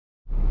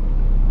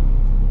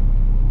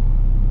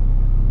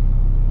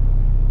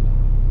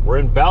We're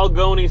in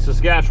Balgonie,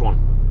 Saskatchewan.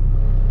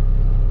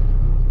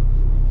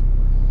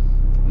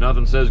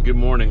 Nothing says good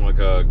morning like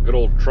a good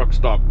old truck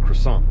stop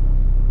croissant.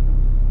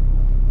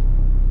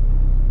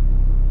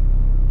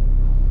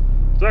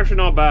 It's actually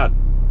not bad.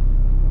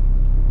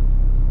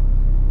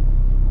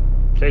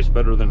 Tastes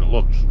better than it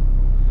looks.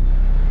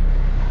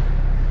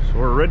 So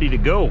we're ready to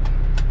go.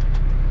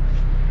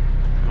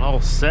 All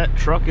set,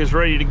 truck is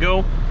ready to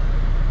go.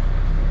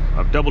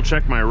 I've double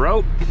checked my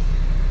route.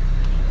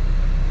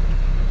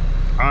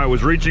 I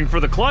was reaching for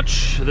the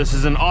clutch. This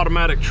is an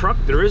automatic truck.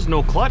 There is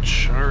no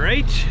clutch. All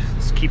right,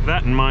 let's keep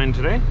that in mind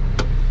today.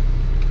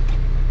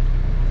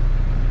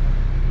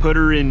 Put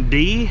her in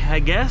D, I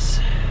guess,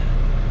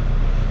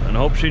 and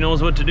hope she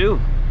knows what to do.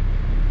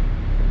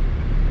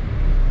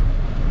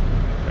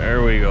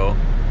 There we go.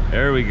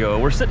 There we go.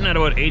 We're sitting at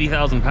about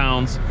 80,000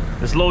 pounds.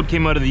 This load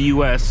came out of the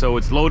US, so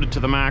it's loaded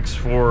to the max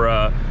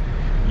for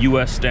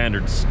US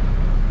standards.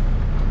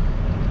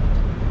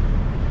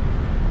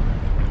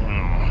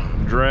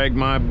 Drag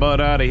my butt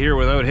out of here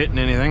without hitting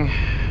anything.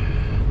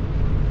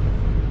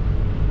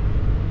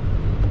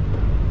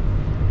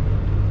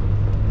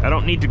 I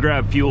don't need to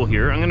grab fuel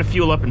here. I'm gonna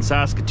fuel up in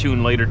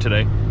Saskatoon later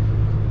today.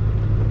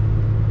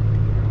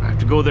 I have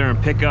to go there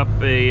and pick up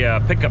a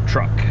pickup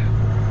truck.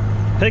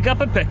 Pick up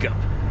a pickup.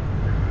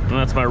 And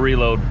that's my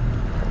reload.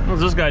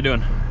 What's this guy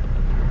doing?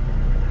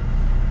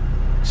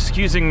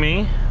 Excusing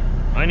me,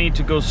 I need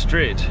to go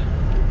straight.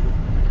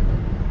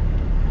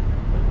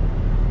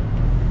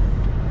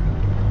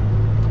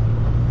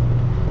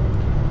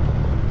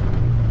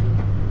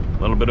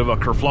 A little bit of a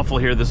kerfluffle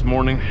here this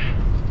morning.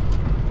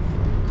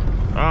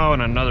 Oh,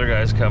 and another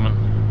guy's coming.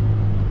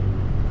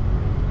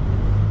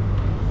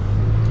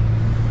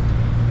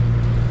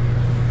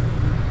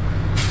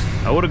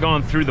 I would have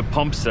gone through the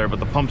pumps there, but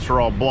the pumps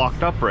are all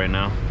blocked up right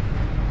now.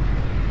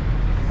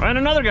 And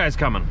another guy's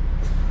coming.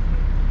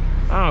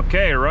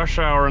 Okay, rush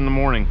hour in the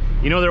morning.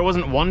 You know, there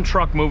wasn't one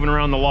truck moving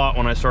around the lot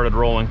when I started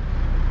rolling.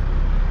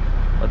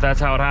 But that's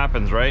how it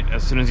happens, right?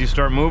 As soon as you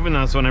start moving,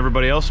 that's when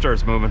everybody else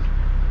starts moving.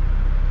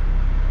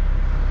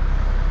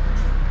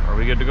 Are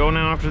we good to go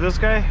now after this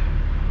guy?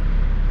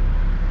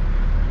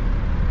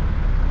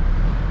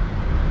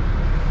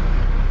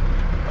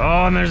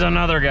 Oh, and there's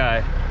another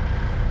guy.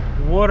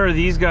 What are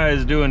these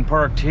guys doing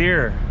parked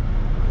here?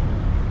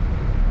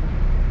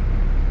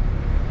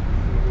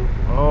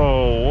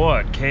 Oh,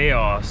 what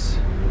chaos.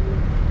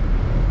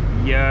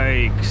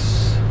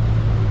 Yikes.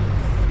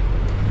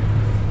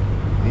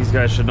 These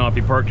guys should not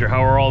be parked here.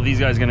 How are all these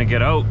guys gonna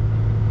get out?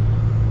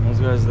 Those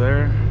guys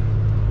there.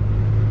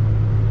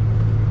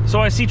 So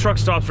I see truck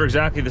stops are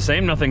exactly the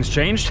same, nothing's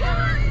changed.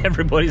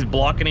 Everybody's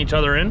blocking each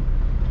other in.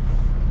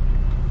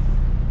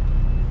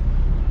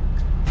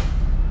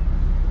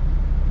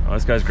 Oh,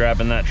 this guy's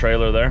grabbing that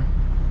trailer there.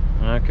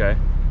 Okay.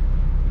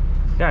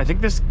 Yeah, I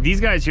think these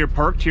guys here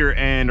parked here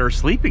and are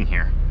sleeping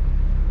here.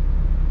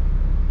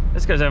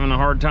 This guy's having a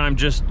hard time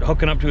just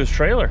hooking up to his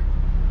trailer.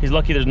 He's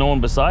lucky there's no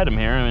one beside him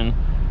here. I mean,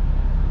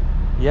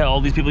 yeah, all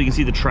these people, you can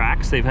see the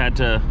tracks they've had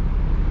to...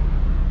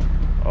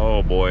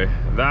 Oh boy,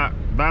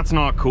 that's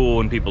not cool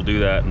when people do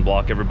that and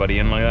block everybody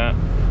in like that.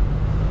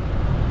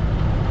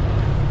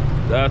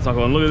 That's not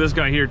cool. And look at this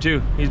guy here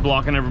too. He's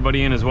blocking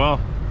everybody in as well.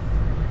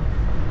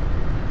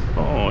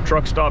 Oh,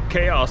 truck stop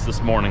chaos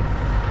this morning.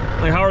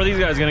 Like, how are these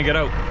guys gonna get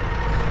out?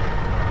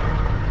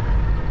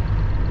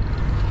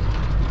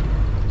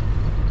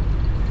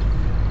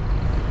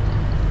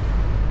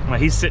 Well,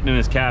 he's sitting in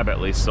his cab at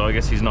least, so I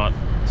guess he's not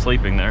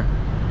sleeping there.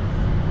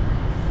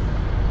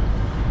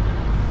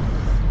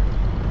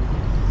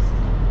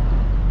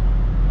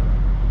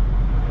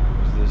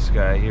 This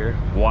guy here.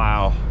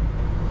 Wow.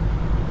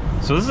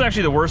 So this is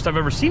actually the worst I've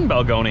ever seen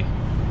Balgonie.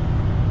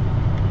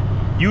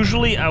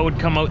 Usually I would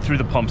come out through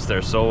the pumps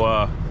there, so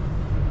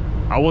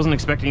I wasn't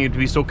expecting it to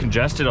be so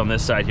congested on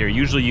this side here.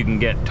 Usually you can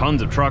get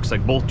tons of trucks,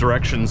 like both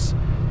directions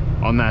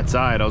on that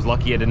side. I was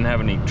lucky I didn't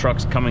have any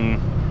trucks coming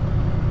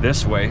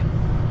this way.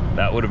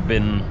 That would have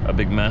been a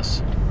big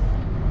mess.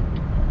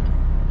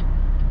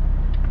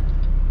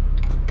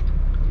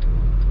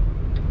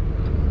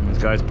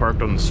 This guy's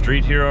parked on the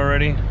street here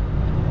already.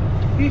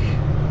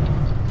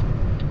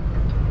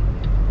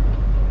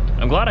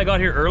 I'm glad I got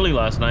here early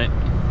last night.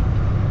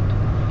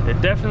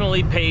 It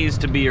definitely pays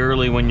to be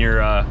early when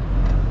you're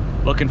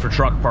looking for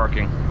truck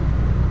parking.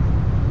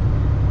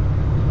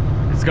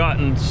 It's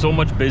gotten so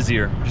much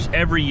busier. Just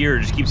every year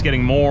it just keeps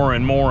getting more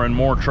and more and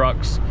more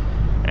trucks.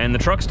 And the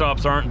truck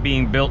stops aren't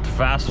being built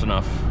fast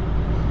enough.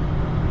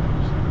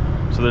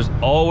 So there's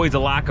always a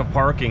lack of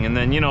parking. And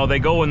then, you know, they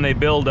go and they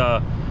build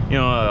a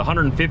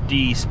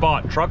 150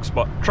 spot truck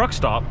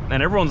stop,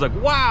 and everyone's like,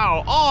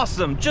 wow,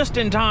 awesome, just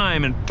in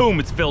time, and boom,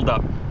 it's filled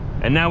up.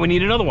 And now we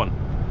need another one.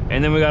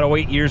 And then we gotta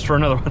wait years for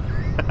another one.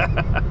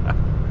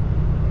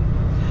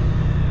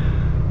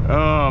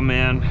 Oh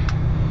man.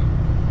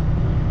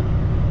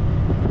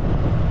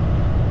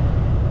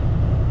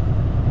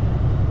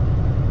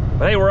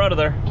 But hey, we're out of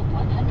there.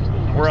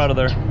 We're out of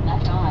there.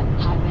 Left on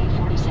Highway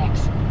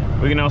 46.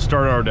 We can now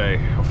start our day,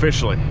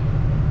 officially.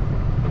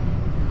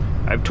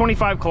 I have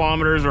 25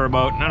 kilometers, or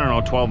about, I don't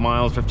know, 12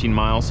 miles, 15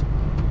 miles.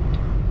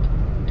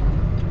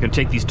 Gonna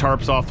take these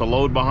tarps off the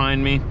load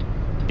behind me,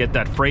 get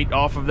that freight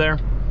off of there.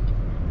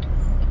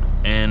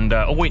 And,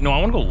 oh wait, no, I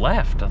wanna go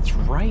left. That's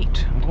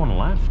right, I'm going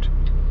left.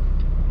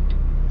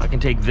 I can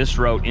take this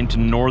route into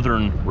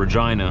northern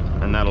Regina,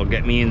 and that'll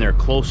get me in there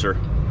closer.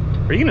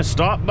 Are you gonna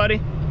stop, buddy?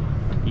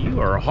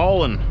 You are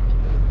hauling.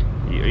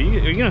 Are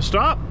you gonna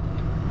stop?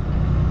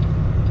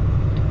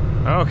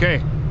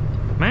 Okay.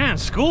 Man,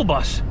 school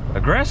bus.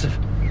 Aggressive.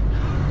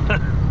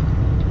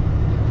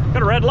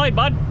 Got a red light,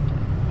 bud.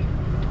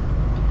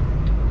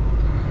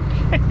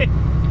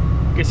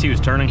 Guess he was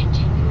turning.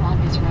 Continue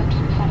on this road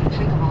for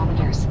 23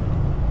 kilometers.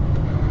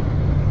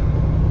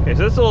 Okay,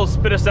 so this will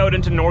spit us out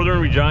into northern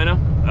Regina.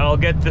 I'll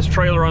get this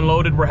trailer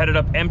unloaded. We're headed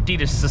up empty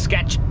to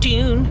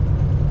Saskatchewan.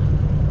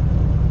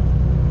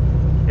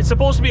 It's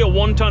supposed to be a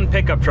 1-ton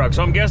pickup truck,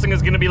 so I'm guessing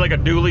it's gonna be like a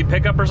dually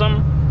pickup or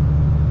something.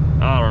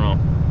 I don't know.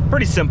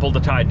 Pretty simple to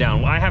tie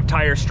down. I have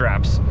tire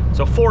straps.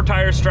 So 4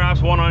 tire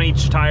straps, 1 on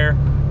each tire,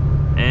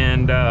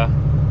 and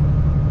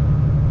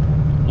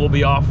we'll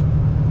be off.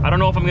 I don't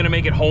know if I'm gonna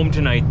make it home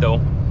tonight though.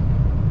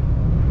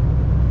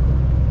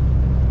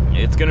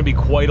 It's gonna be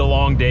quite a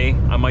long day.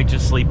 I might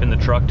just sleep in the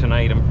truck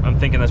tonight. I'm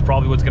thinking that's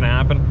probably what's gonna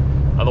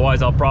happen.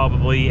 Otherwise, I'll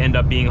probably end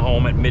up being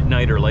home at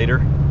midnight or later.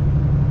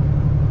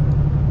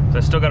 So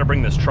I still gotta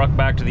bring this truck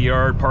back to the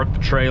yard, park the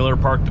trailer,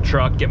 park the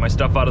truck, get my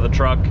stuff out of the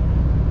truck.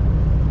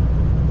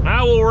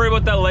 We'll worry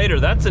about that later.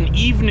 That's an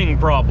evening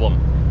problem.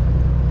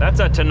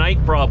 That's a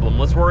tonight problem.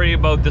 Let's worry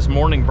about this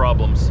morning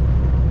problems.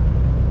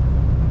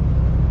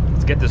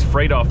 Let's get this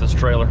freight off this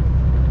trailer.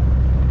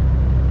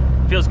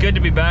 Feels good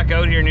to be back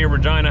out here near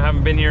Regina.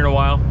 Haven't been here in a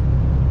while.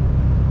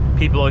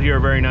 People out here are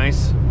very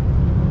nice.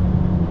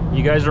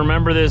 You guys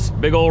remember this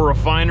big old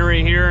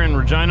refinery here in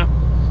Regina?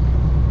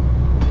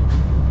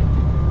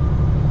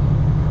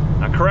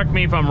 Now correct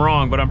me if I'm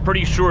wrong, but I'm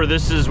pretty sure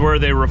this is where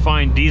they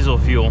refine diesel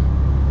fuel.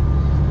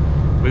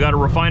 We got a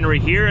refinery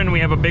here, and we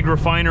have a big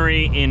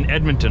refinery in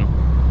Edmonton.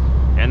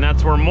 And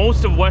that's where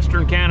most of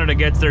Western Canada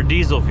gets their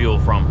diesel fuel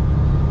from.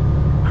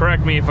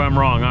 Correct me if I'm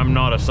wrong, I'm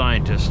not a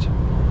scientist.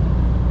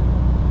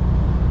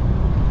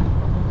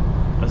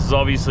 This is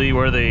obviously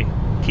where they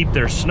keep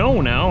their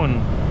snow now,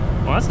 and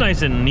well, that's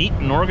nice and neat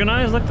and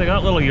organized. Look, they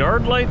got little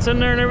yard lights in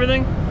there and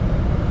everything.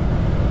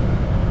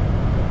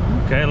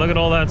 Okay, look at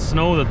all that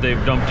snow that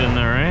they've dumped in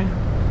there, eh?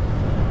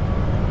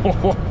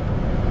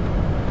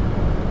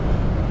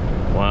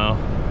 Wow.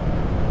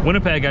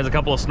 Winnipeg has a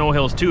couple of snow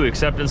hills too,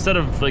 except instead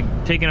of like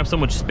taking up so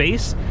much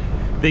space,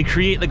 they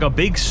create like a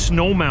big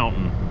snow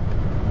mountain.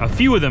 A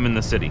few of them in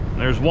the city.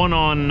 There's one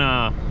on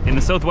in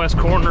the southwest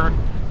corner.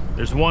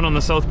 There's one on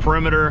the south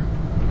perimeter,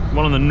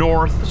 one on the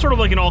north, sort of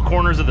like in all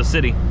corners of the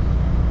city.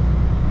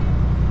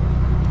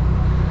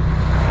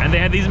 And they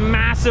had these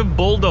massive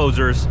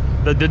bulldozers.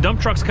 The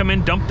dump trucks come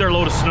in, dump their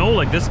load of snow,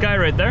 like this guy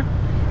right there.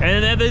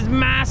 And they have these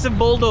massive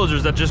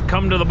bulldozers that just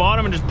come to the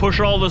bottom and just push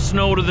all the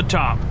snow to the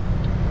top.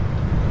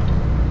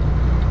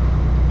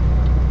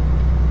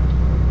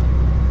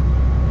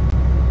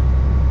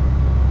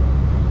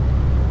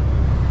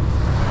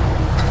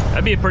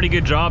 That'd be a pretty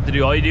good job to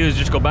do. All you do is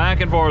just go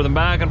back and forth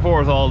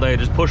all day,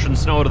 just pushing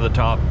snow to the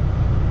top.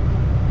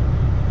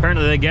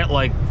 Apparently they get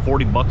like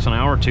 40 bucks an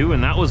hour too,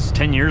 and that was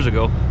 10 years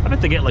ago. I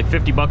bet they get like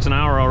 50 bucks an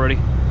hour already.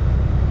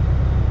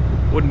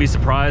 Wouldn't be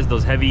surprised,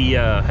 those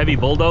heavy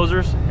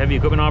bulldozers, heavy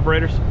equipment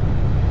operators.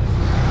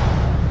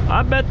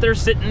 I bet they're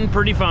sitting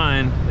pretty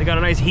fine. They got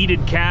a nice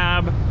heated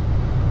cab.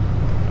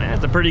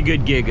 That's a pretty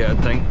good gig, I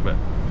think, but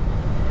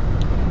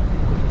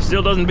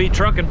still doesn't beat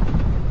trucking.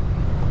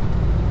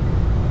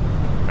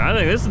 I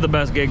think this is the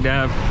best gig to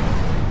have.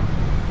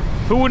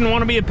 Who wouldn't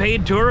want to be a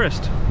paid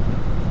tourist?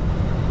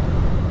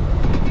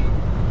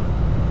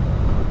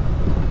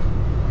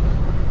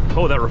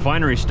 Oh, that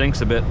refinery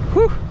stinks a bit.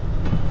 Whew.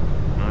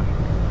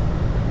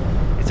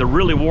 It's a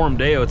really warm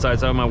day outside,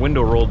 so I have my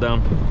window rolled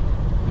down.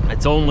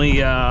 It's only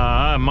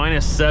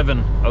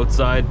 -7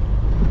 outside.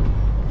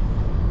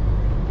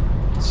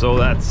 So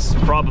that's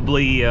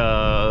probably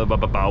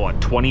about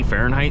what, 20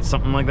 Fahrenheit,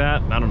 something like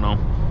that? I don't know.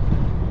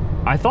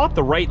 I thought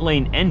the right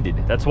lane ended.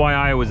 That's why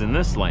I was in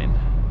this lane.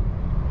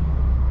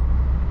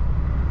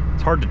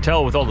 It's hard to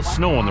tell with all the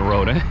snow on the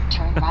road, eh?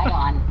 Turn right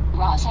on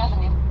Ross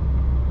Avenue.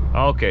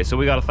 Okay, so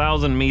we got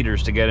 1,000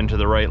 meters to get into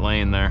the right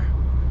lane there.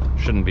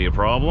 Shouldn't be a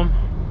problem.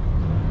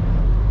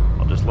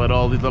 I'll just let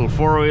all these little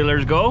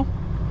four-wheelers go.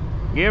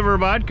 Give her,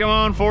 bud. Come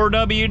on,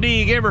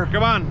 4WD. Give her.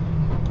 Come on.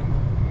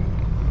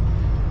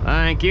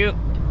 Thank you.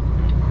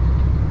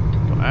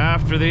 Go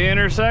after the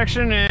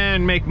intersection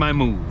and make my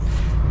move.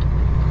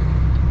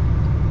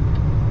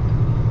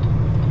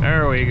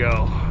 There we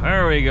go.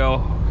 There we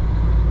go.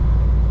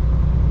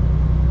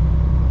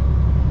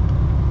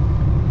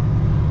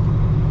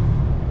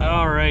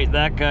 All right,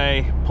 that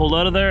guy pulled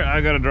out of there. I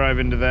gotta drive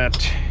into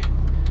that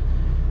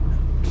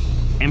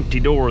empty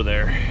door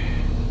there.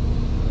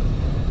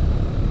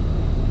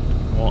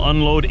 We'll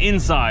unload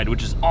inside,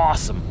 which is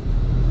awesome.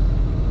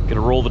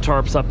 Gonna roll the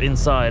tarps up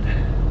inside.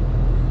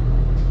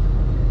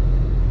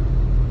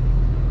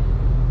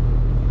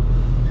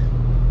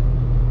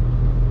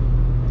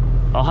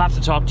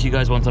 to talk to you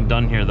guys once I'm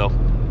done here though.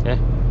 Okay?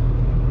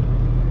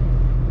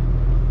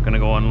 Gonna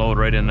go unload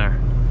right in there.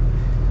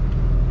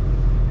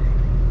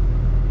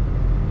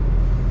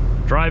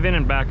 Drive in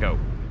and back out.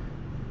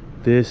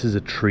 This is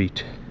a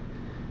treat.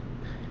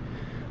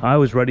 I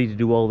was ready to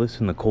do all this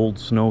in the cold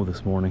snow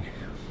this morning.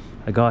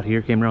 I got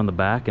here, came around the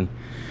back and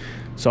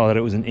saw that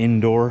it was an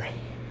indoor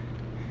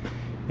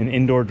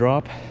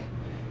drop.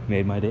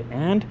 Made my day.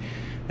 And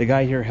the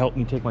guy here helped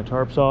me take my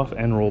tarps off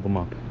and roll them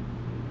up.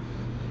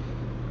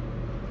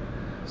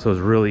 So it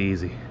was really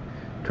easy.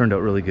 Turned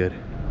out really good.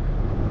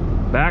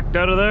 Backed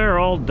out of there,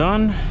 all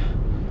done.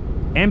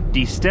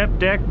 Empty step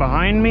deck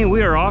behind me.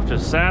 We are off to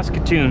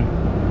Saskatoon.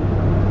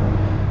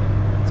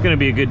 It's gonna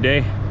be a good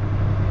day.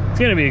 It's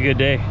gonna be a good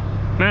day.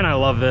 Man, I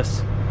love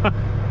this.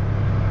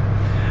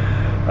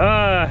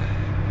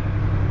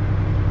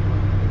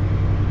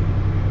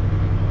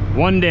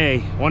 One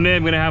day I'm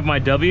gonna have my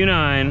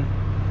W9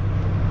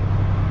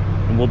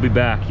 and we'll be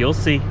back. You'll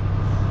see.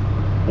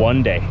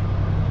 One day.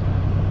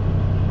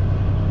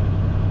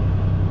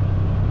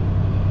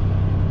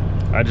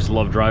 I just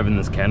love driving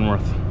this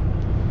Kenworth.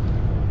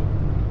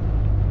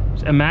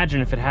 Just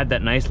imagine if it had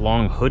that nice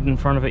long hood in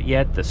front of it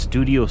yet, the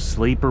studio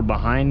sleeper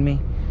behind me.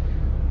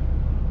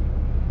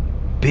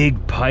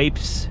 Big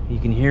pipes. You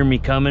can hear me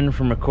coming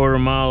from a quarter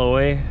mile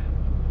away.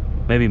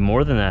 Maybe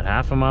more than that,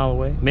 half a mile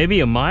away. Maybe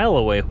a mile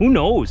away, who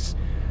knows?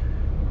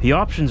 The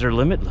options are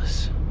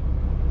limitless.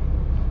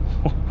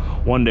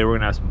 One day we're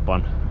gonna have some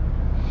fun.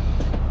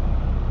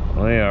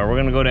 Well, yeah, we're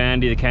gonna go to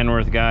Andy the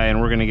Kenworth guy and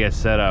we're gonna get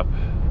set up.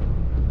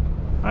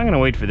 I'm gonna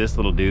wait for this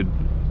little dude.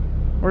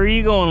 Where are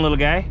you going, little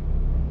guy?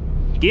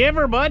 Give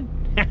her, bud.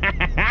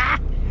 Now,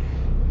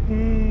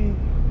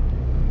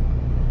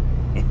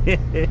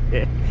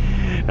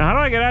 how do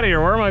I get out of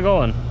here? Where am I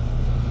going?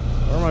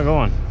 Where am I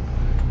going?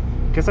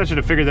 Guess I should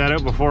have figured that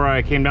out before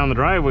I came down the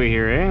driveway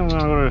here, eh? I'm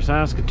gonna go to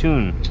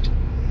Saskatoon.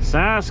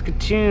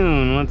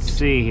 Saskatoon, let's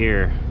see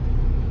here.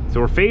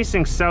 So we're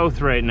facing south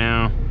right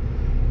now.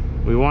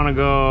 We wanna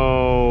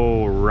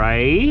go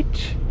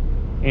right,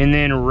 and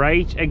then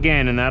right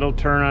again, and that'll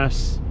turn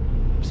us,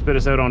 spit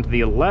us out onto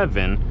the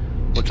 11,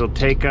 which will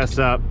take us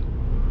up,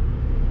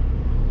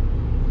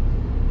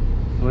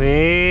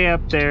 way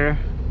up there,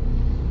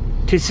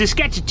 to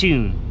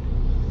Saskatchewan.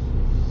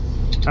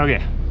 Okay,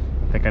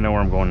 I think I know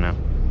where I'm going now.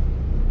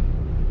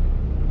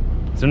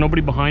 Is there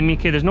nobody behind me?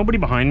 Okay, there's nobody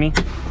behind me.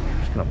 I'm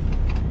just gonna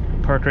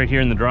park right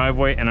here in the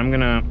driveway and I'm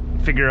gonna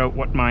figure out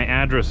what my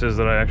address is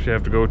that I actually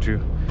have to go to.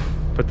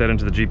 Put that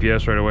into the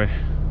GPS right away.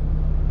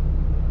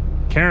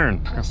 Karen.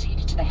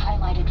 Proceed to the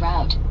highlighted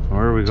route.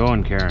 Where are we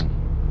going, Karen?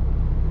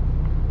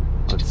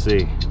 Let's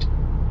see.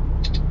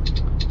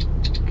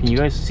 Can you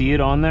guys see it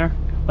on there?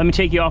 Let me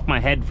take you off my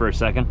head for a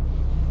second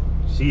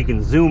so you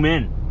can zoom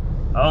in.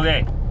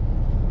 Okay.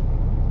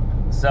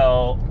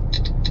 So,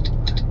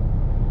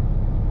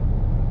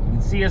 you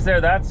can see us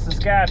there, that's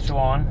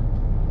Saskatchewan.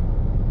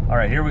 All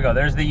right, here we go.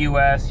 There's the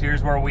US,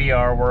 here's where we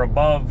are. We're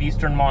above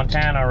eastern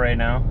Montana right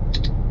now.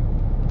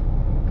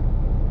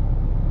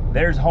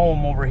 There's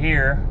home over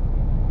here,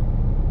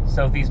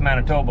 southeast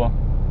Manitoba.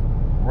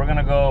 We're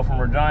gonna go from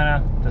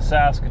Regina to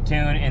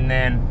Saskatoon and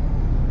then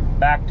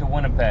back to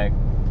Winnipeg.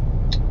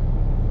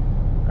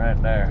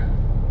 Right there.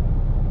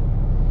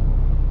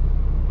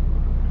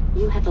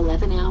 You have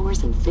 11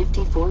 hours and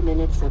 54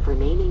 minutes of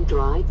remaining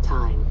drive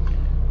time.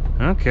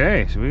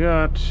 Okay, so we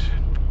got...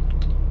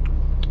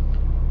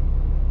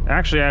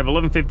 Actually, I have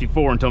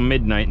 11:54 until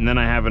midnight, and then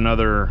I have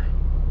another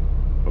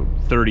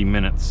 30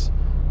 minutes.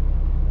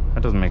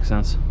 That doesn't make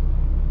sense.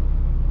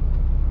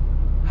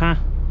 Huh?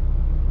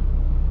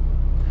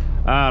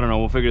 I don't know,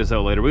 we'll figure this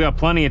out later. We got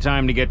plenty of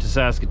time to get to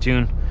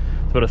Saskatoon.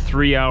 It's about a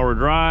 3-hour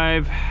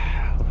drive.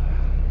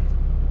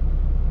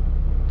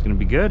 It's gonna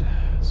be good.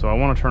 So I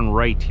want to turn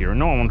right here.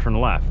 No, I want to turn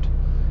left.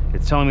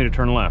 It's telling me to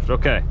turn left.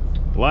 Okay,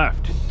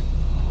 left.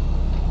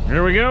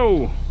 Here we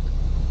go.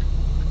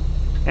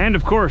 And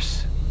of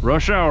course,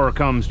 rush hour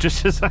comes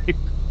just as I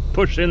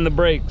push in the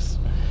brakes.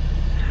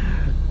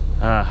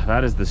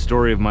 That is the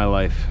story of my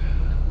life.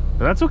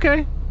 But that's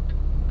okay.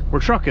 We're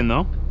trucking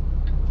though.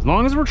 As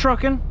long as we're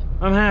trucking,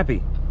 I'm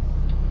happy.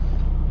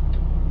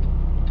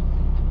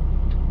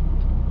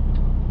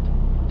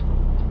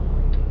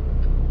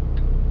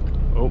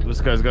 Oh,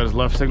 this guy's got his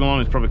left signal on.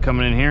 He's probably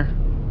coming in here.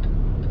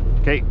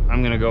 Okay,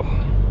 I'm gonna go.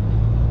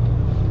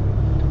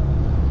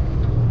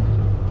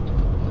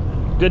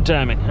 Good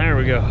timing. There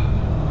we go.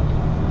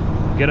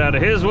 Get out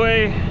of his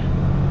way.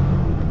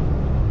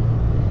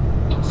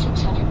 In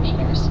 600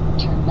 meters,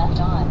 turn left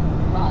on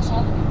Ross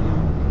Avenue.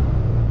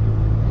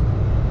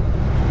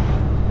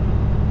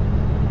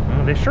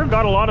 Well, they sure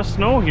got a lot of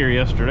snow here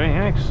yesterday.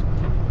 Thanks.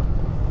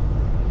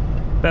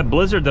 That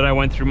blizzard that I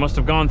went through must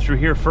have gone through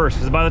here first,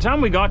 because by the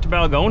time we got to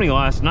Balgony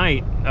last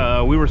night,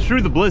 we were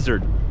through the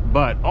blizzard.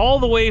 But all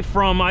the way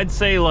from, I'd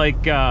say,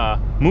 like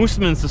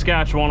Moosomin,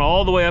 Saskatchewan,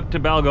 all the way up to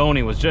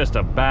Balgony was just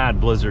a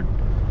bad blizzard.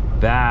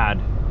 Bad.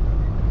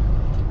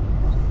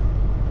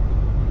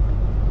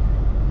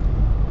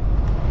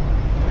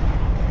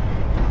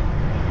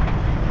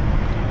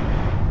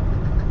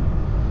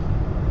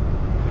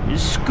 You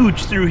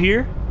scooch through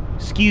here.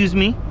 Excuse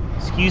me,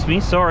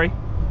 sorry,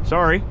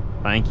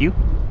 thank you.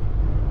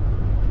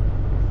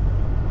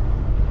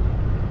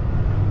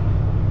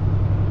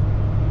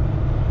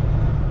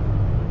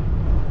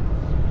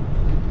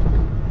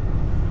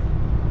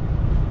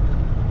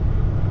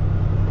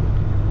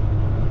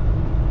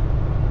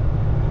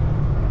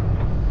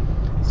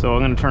 So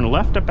I'm gonna turn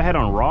left up ahead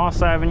on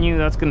Ross Avenue.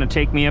 That's gonna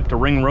take me up to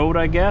Ring Road,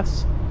 I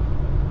guess.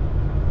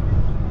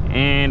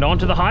 And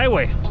onto the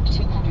highway.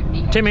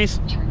 Timmy's.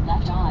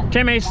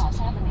 Timmy's.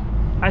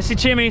 I see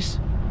Timmy's.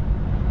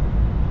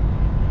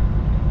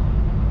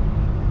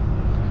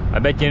 I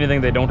bet you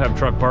anything they don't have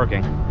truck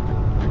parking.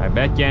 I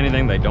bet you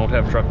anything they don't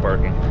have truck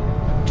parking.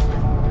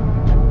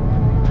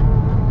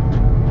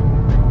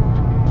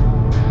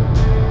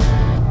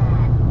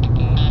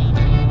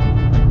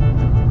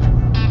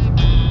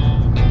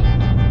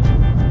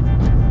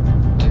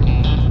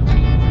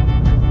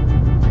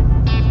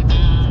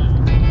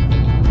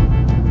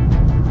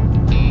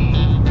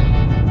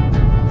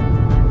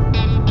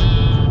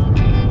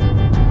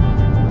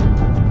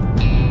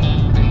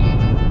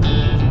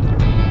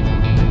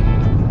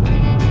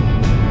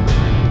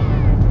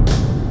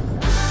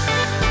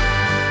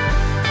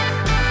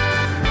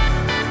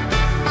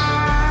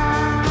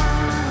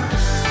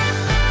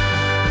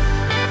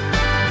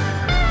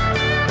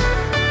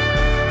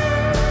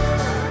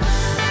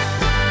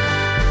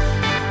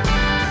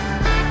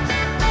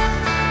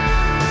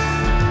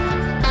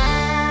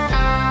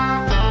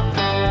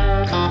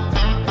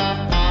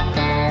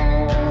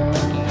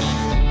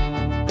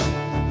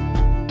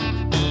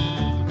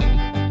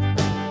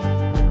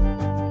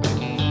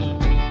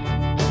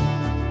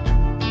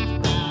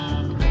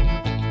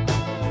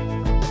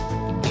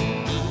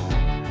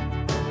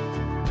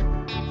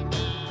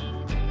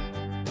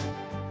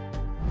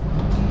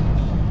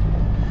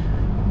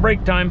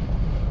 Break time.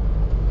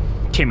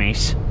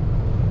 Timmy's.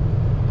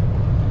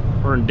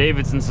 We're in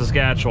Davidson,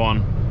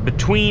 Saskatchewan,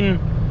 between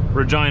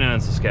Regina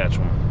and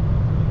Saskatchewan.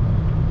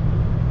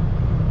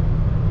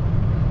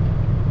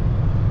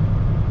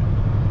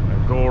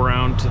 Go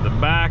around to the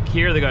back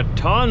here. They got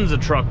tons of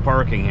truck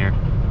parking here.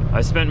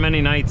 I spent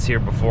many nights here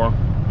before.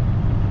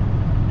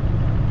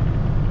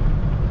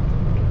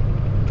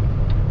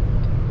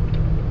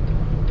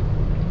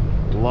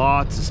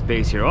 Lots of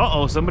space here.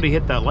 Uh-oh, somebody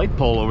hit that light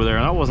pole over there.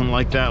 That wasn't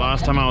like that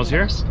last time I was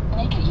here.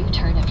 Make a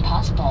U-turn if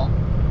possible.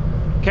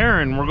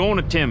 Karen, we're going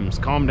to Tim's.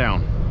 Calm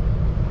down.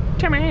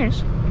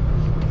 Timmy's.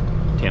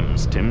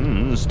 Tim's,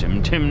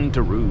 Tim,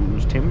 to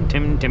ruse. Timmy,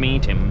 Tim. Timmy,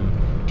 Tim's.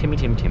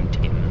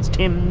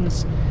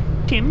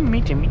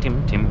 Timmy,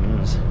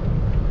 Tim's.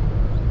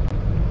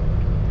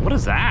 What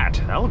is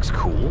that? That looks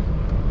cool.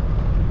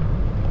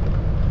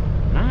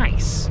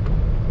 Nice.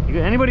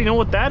 Anybody know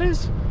what that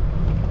is?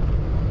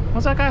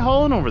 What's that guy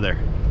hauling over there?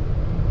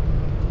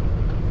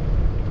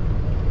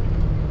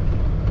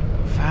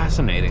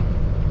 Fascinating.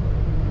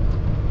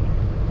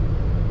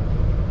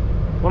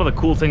 One of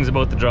the cool things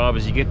about the job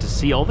is you get to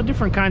see all the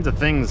different kinds of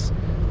things,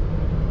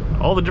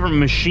 all the different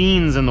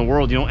machines in the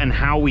world, you know, and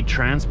how we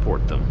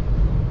transport them.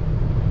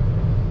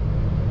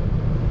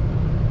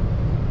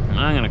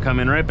 I'm gonna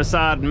come in right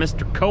beside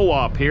Mr.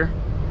 Co-op here.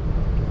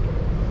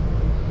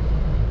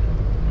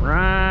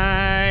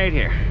 Right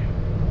here.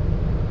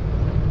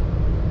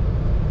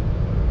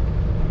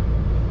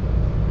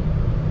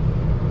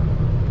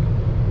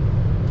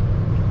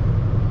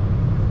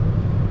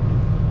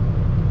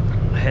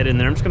 Head in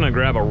there. I'm just gonna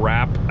grab a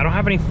wrap. I don't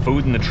have any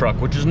food in the truck,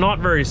 which is not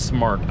very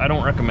smart. I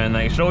don't recommend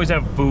that. You should always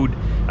have food,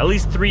 at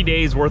least 3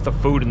 days worth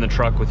of food in the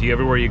truck with you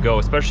everywhere you go,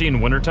 especially in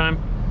wintertime.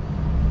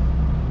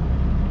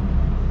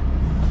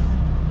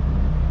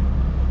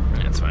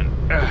 That's fine.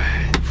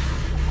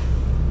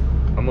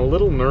 I'm a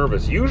little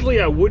nervous.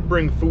 Usually I would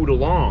bring food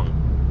along,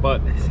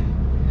 but this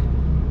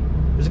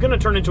is gonna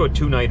turn into a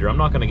two-nighter. I'm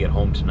not gonna get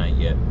home tonight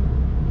yet,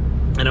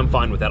 and I'm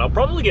fine with that. I'll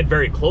probably get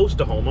very close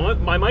to home.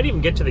 I might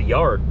even get to the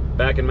yard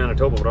back in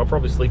Manitoba, but I'll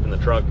probably sleep in the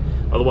truck.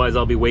 Otherwise,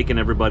 I'll be waking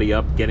everybody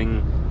up,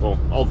 getting, well,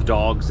 all the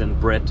dogs and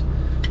Britt,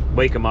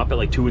 wake them up at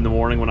like 2 in the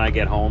morning when I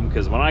get home,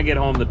 because when I get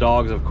home, the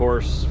dogs, of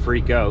course,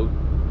 freak out.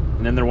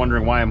 And then they're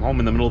wondering why I'm home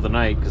in the middle of the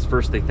night, because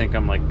first they think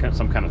I'm like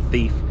some kind of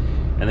thief,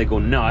 and they go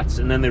nuts,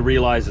 and then they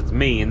realize it's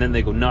me, and then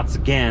they go nuts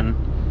again,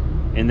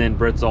 and then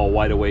Britt's all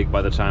wide awake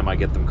by the time I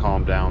get them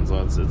calmed down,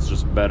 so it's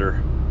just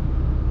better.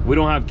 We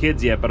don't have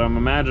kids yet, but I'm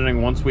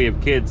imagining once we have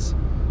kids,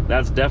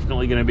 that's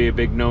definitely going to be a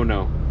big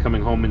no-no.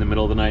 Coming home in the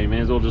middle of the night, you may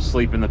as well just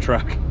sleep in the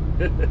truck.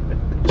 So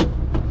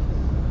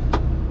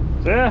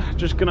yeah,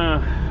 just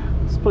gonna,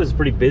 this place is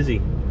pretty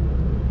busy.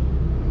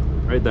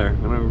 Right there.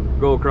 I'm gonna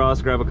go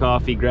across, grab a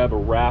coffee, grab a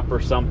wrap or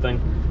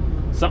something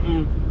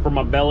for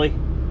my belly,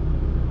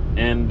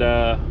 and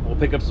we'll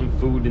pick up some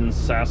food in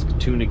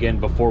Saskatoon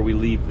again before we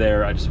leave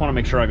there. I just want to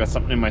make sure I got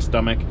something in my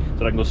stomach so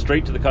that I can go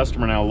straight to the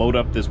customer now, load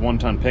up this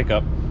 1-ton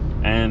pickup,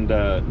 and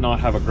not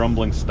have a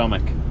grumbling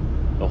stomach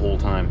the whole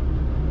time.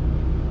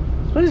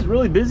 This place is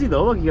really busy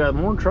though. Look, you got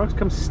more trucks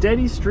come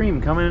steady stream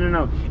coming in and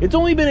out. It's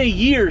only been a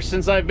year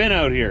since I've been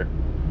out here,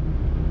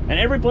 and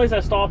every place I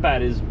stop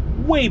at is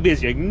way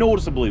busier, like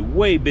noticeably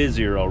way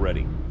busier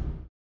already.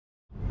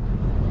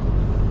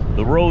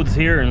 The roads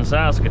here in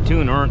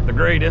Saskatoon aren't the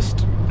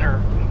greatest.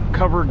 They're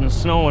covered in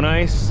snow and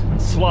ice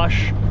and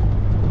slush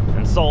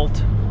and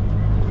salt,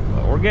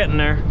 but we're getting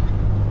there.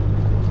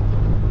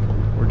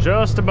 We're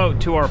just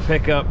about to our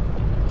pickup,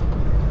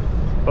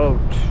 about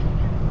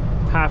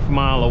half a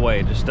mile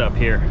away, just up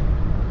here.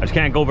 I just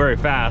can't go very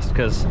fast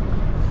because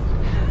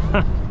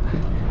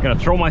I'm gonna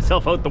throw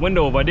myself out the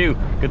window if I do.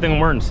 Good thing I'm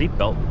wearing a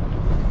seatbelt.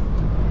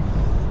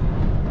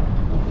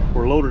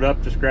 We're loaded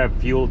up, just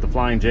grabbed fuel at the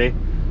Flying J.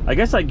 I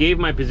guess I gave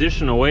my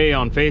position away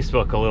on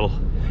Facebook a little.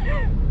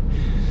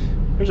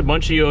 There's a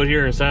bunch of you out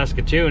here in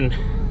Saskatoon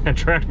that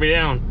tracked me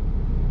down.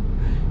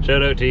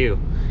 Shout out to you.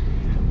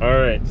 All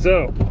right,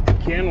 so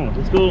Ken,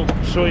 let's go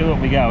show you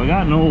what we got. We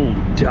got an old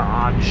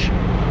Dodge.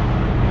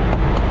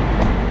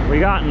 We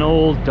got an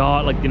old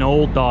Dodge, like an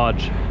old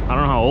Dodge. I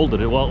don't know how old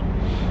it is. Well,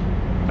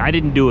 I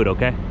didn't do it,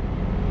 okay?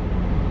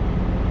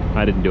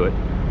 I didn't do it.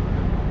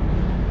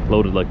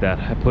 Loaded like that.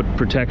 I put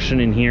protection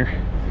in here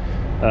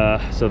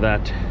so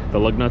that the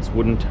lug nuts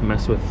wouldn't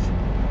mess with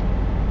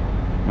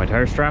my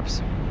tire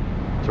straps.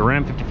 It's a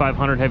Ram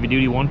 5500 heavy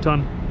duty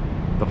 1-ton,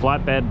 the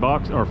flatbed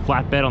box or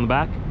flatbed on the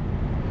back.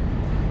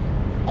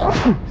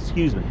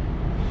 Excuse me.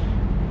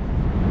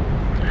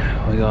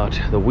 We got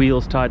the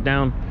wheels tied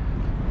down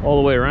all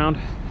the way around.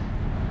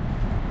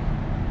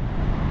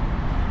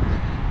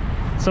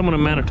 Someone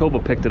in Manitoba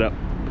picked it up,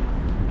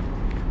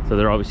 so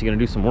they're obviously going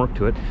to do some work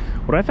to it.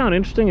 What I found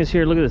interesting is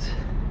here, look at this.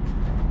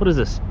 What is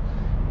this?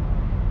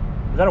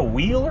 Is that a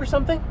wheel or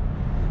something?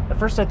 At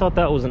first I thought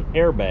that was an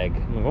airbag.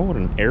 I'm like, what would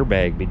an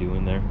airbag be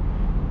doing there?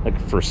 Like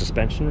for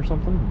suspension or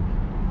something?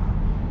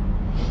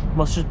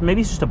 Well, it's just,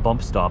 maybe it's just a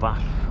bump stop.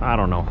 I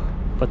don't know.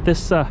 But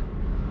this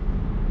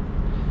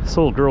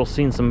old girl's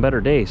seen some better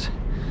days.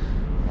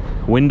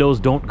 Windows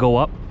don't go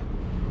up.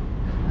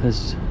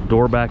 This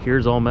door back here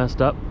is all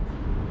messed up.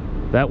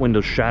 That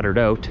window's shattered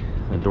out.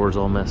 The door's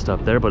all messed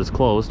up there, but it's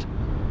closed.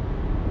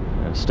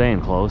 It's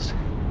staying closed.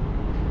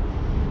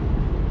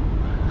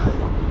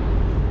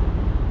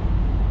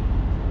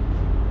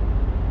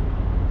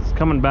 It's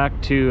coming back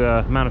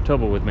to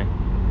Manitoba with me.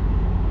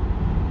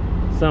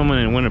 Someone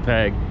in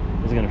Winnipeg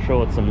is going to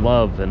show it some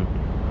love, and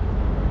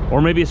or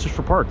maybe it's just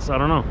for parts. I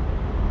don't know.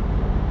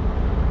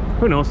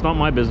 Who knows? It's not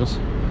my business.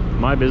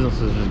 My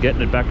business is just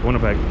getting it back to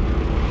Winnipeg.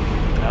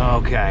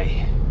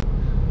 Okay.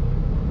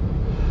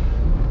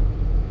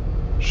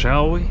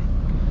 Shall we?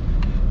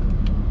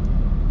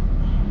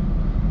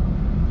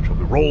 Shall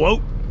we roll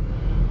out?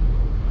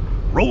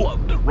 Roll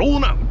out,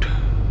 rolling out.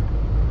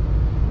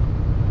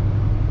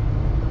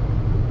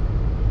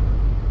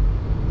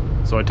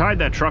 So I tied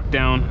that truck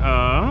down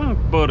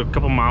about a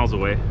couple miles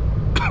away.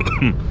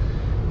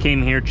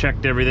 Came here,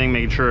 checked everything,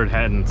 made sure it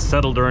hadn't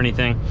settled or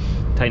anything.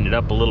 Tightened it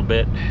up a little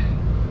bit.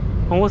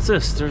 Oh, what's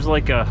this? There's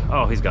like a,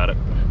 oh, he's got it.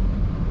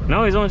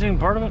 No, he's only taking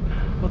part of it?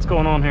 What's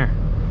going on here?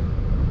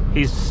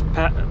 He's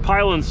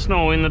piling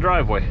snow in the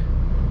driveway.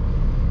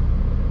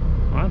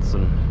 Well, that's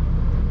an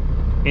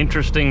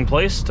interesting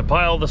place to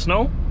pile the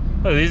snow.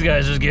 Look at these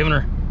guys just giving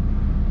her.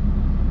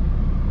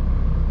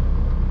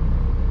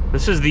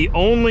 This is the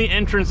only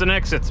entrance and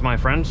exits, my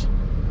friends.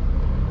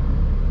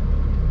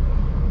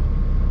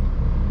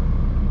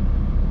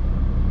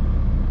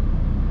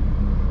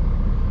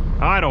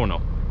 I don't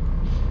know.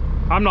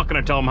 I'm not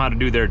gonna tell them how to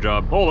do their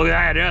job. Oh, look at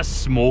that, I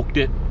just smoked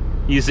it.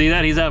 You see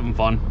that? He's having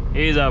fun.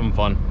 He's having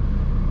fun.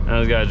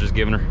 And this guy's just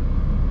giving her.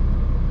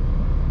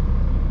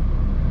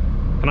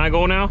 Can I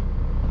go now?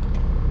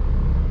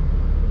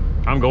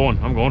 I'm going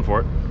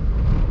for it.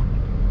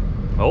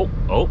 Oh,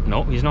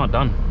 no, he's not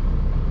done.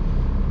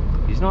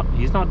 He's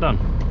not done.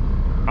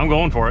 I'm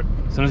going for it.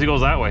 As soon as he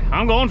goes that way,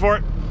 I'm going for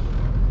it.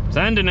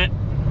 Sending it.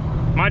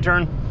 My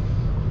turn.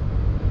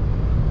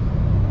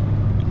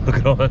 Look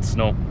at all that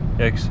snow.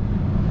 Yikes.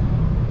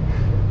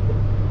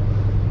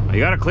 You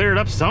gotta clear it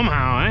up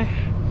somehow, eh?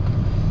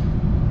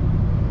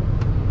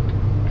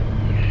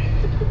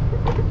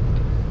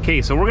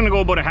 Okay, so we're gonna go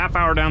about a half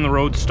hour down the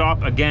road,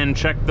 stop again,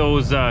 check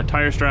those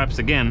tire straps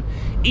again.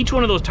 Each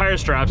one of those tire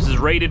straps is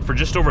rated for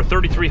just over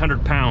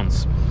 3,300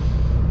 pounds.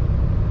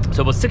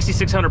 So about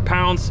 6,600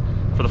 pounds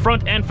for the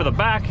front and for the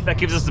back. That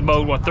gives us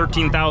about, what,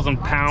 13,000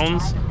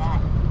 pounds.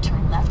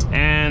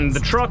 And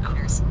the truck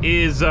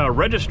is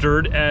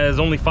registered as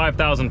only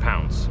 5,000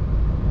 pounds.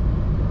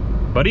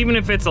 But even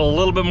if it's a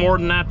little bit more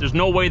than that, there's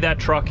no way that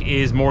truck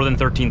is more than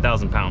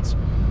 13,000 pounds.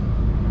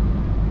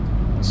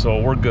 So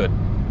we're good.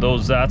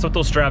 That's what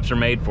those straps are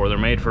made for. They're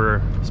made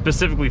for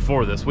specifically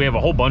for this. We have a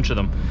whole bunch of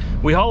them.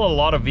 We haul a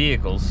lot of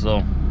vehicles,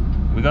 so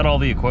we got all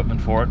the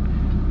equipment for it.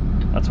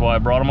 That's why I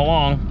brought them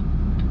along.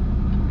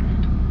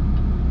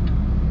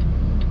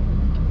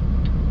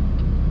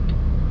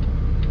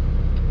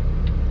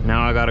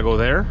 Now I gotta go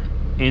there,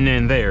 and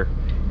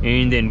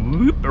then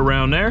whoop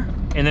around there,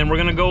 and then we're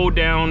gonna go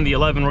down the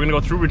 11. We're gonna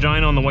go through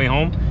Regina on the way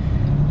home.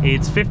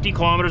 It's 50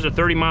 kilometers or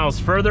 30 miles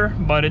further,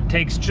 but it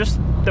takes just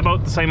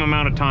about the same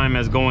amount of time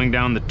as going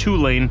down the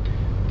 2-lane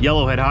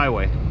Yellowhead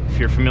Highway, if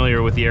you're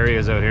familiar with the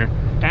areas out here.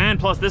 And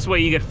plus this way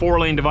you get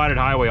 4-lane divided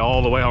highway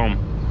all the way home.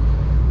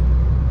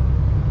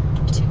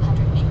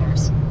 200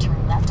 meters,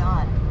 turn left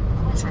on.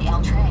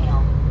 Trail,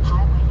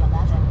 Highway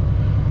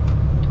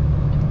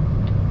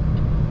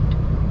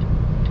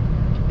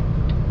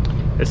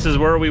 11. This is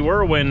where we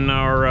were when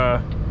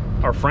our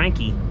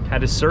Frankie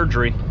had his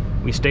surgery.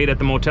 We stayed at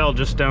the motel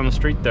just down the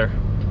street there.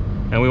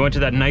 And we went to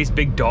that nice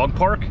big dog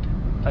park.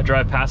 I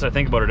drive past it, I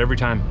think about it every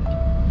time.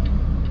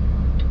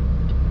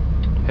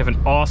 We have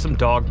an awesome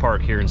dog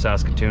park here in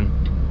Saskatoon.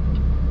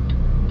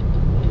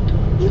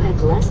 You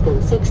have less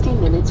than 60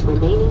 minutes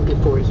remaining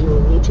before you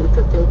will need to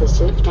fulfill the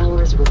shift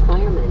hours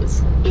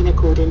requirements in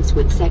accordance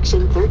with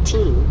Section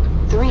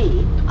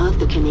 13(3) of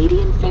the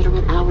Canadian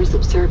Federal Hours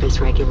of Service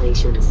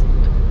Regulations.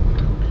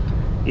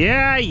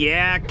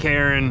 Yeah,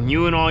 Karen,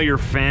 you and all your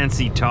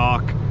fancy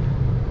talk.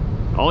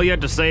 All you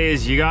have to say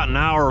is you got an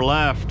hour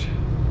left.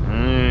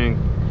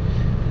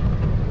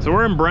 So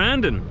we're in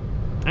Brandon.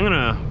 I'm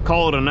gonna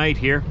call it a night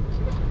here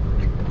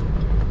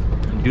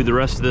and do the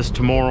rest of this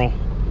tomorrow.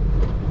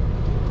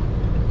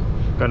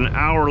 Got an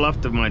hour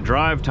left of my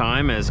drive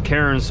time, as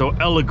Karen so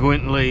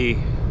eloquently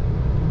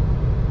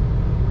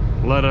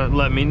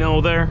let me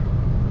know there.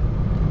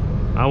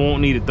 I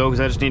won't need it though, because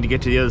I just need to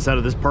get to the other side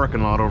of this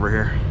parking lot over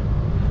here.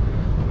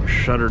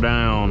 Shut her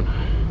down.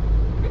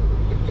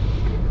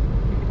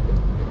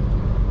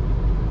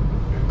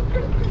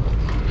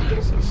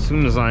 So as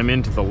soon as I'm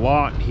into the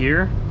lot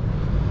here,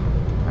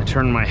 I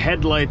turn my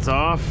headlights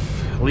off,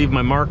 leave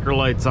my marker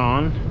lights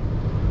on.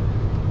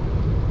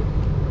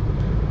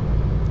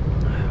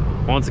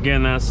 Once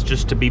again, that's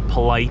just to be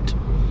polite.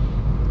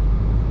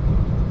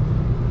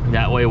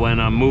 That way when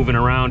I'm moving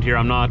around here,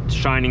 I'm not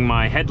shining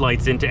my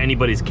headlights into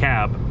anybody's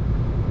cab.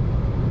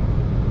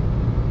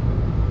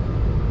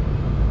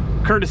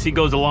 Courtesy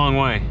goes a long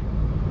way.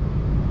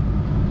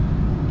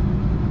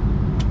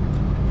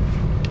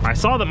 I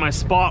saw that my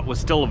spot was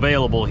still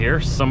available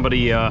here.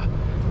 Somebody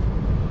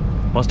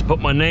must have put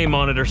my name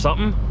on it or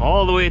something.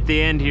 All the way at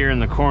the end here in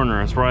the corner.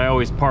 That's where I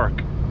always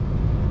park.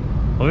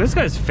 Look, this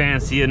guy's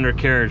fancy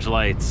undercarriage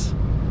lights.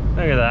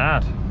 Look at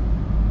that.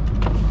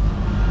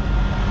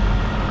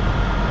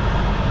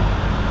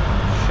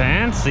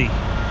 Fancy.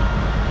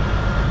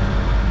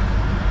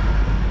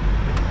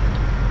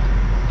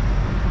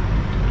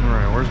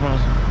 Alright, where's my...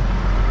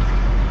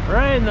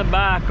 Right in the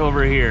back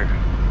over here.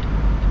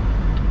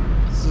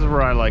 This is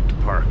where I like to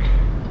park.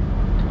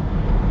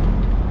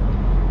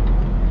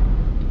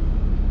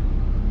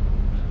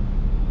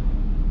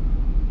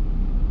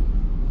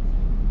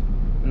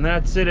 And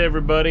that's it,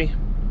 everybody.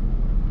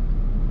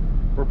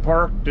 We're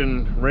parked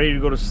and ready to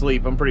go to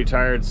sleep. I'm pretty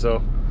tired,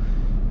 so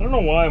I don't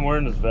know why I'm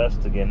wearing this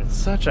vest again. It's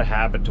such a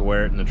habit to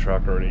wear it in the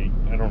truck already.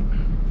 I don't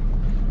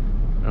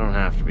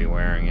have to be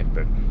wearing it,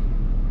 but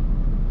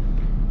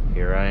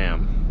here I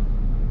am.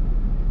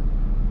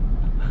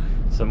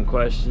 Some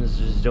questions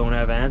just don't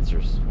have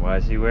answers. Why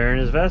is he wearing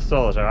his vest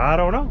all the time? I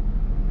don't know.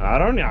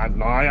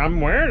 I'm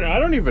wearing it. I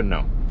don't even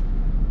know.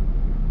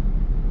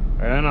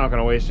 I'm not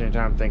gonna waste any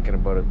time thinking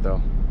about it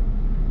though.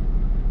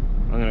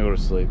 I'm gonna go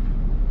to sleep.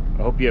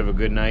 I hope you have a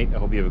good night. I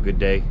hope you have a good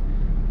day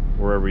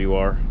wherever you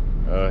are.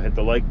 Hit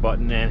the like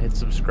button and hit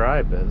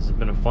subscribe. This has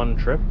been a fun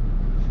trip.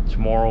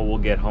 Tomorrow we'll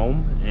get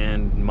home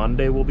and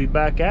Monday we'll be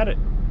back at it.